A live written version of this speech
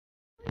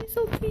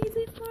so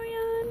crazy,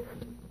 Florian.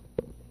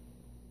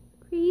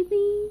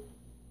 Crazy.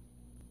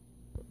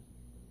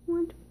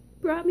 What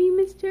brought me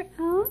Mr.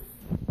 Elf?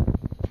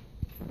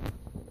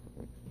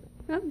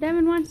 Oh,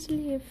 Devin wants to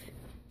leave.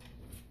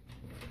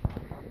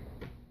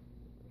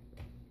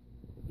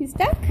 You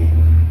stuck?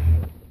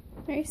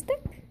 Are you stuck?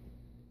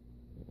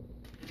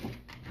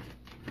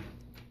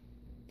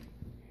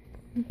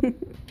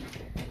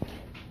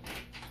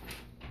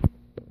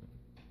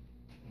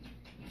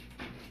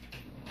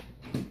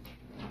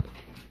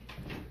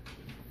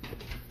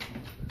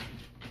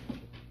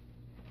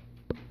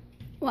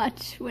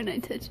 Watch when I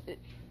touch it.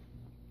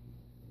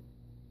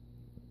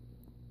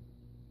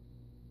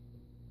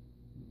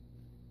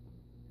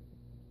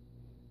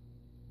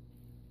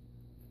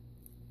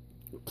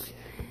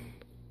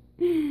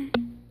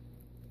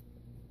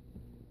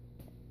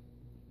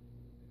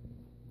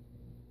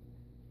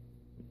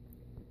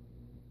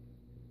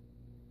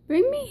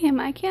 Bring me him,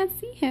 I can't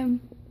see him.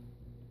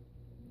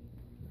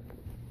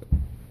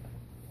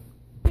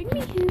 Bring me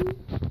him.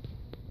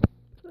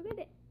 Look at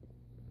it.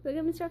 Look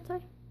at Mr.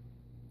 Upside.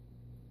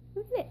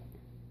 Look at it.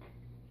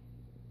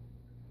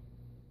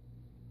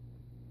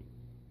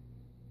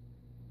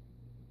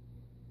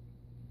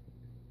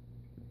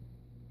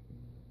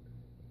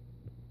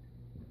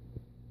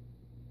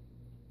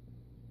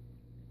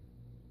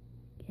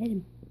 Get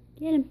him.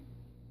 Get him.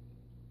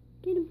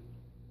 Get him.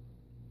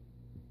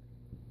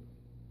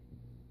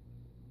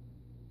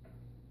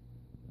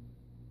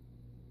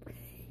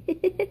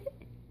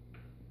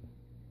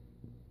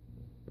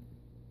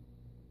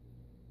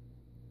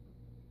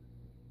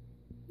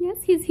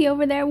 Yes, he's here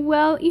over there.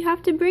 Well, you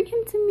have to bring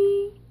him to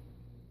me.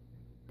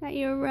 Got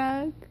your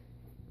rug.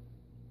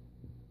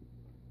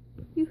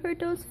 You heard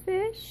those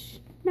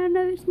fish? Now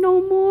there's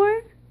no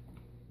more?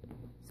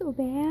 So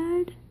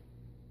bad.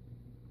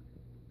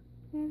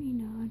 Very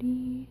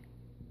naughty.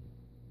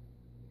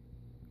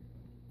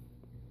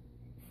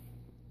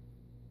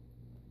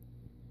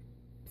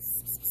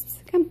 Psst, psst,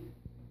 psst, come.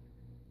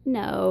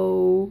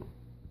 No.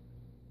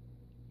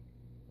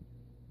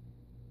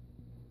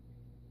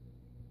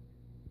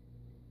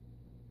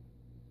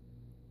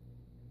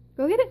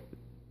 Go get it.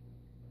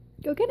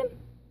 Go get him.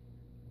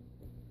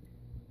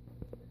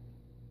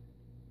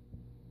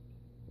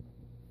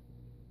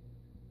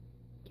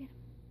 Get him.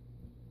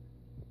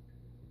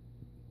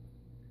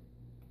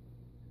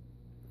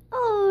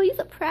 Oh, you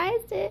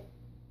surprised it.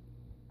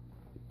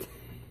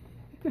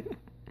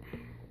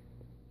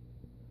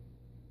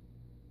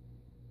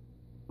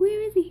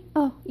 Where is he?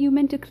 Oh, you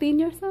meant to clean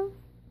yourself?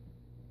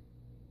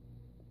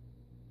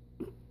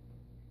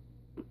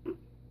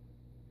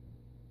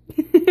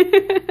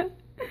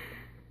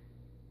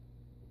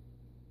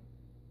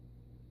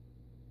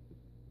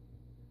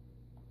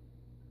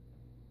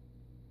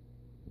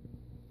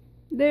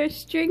 There's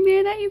string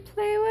there that you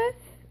play with?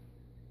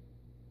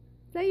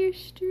 Is that your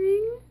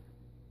string?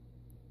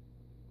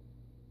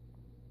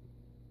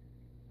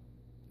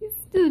 He's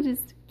still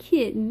just a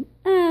kitten.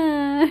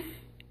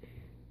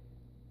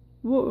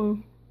 Whoa.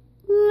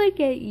 Look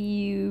at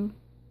you.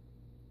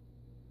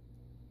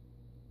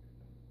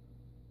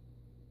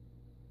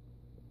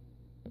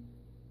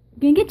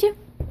 Gonna get you.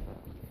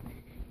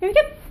 Here we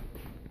go.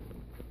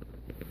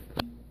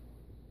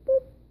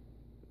 Boop.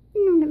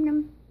 Nom nom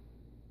nom.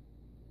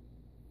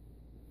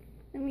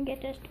 Let me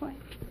get this toy.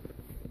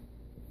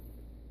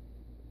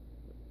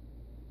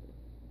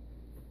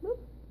 Boop.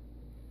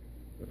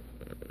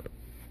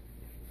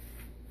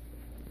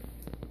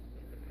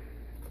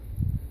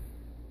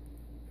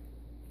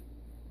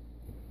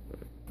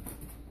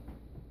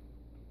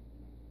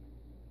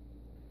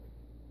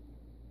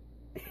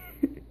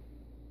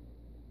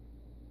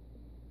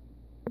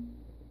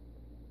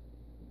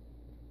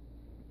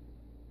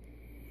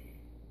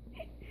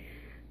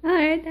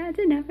 Alright, that's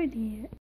enough idea.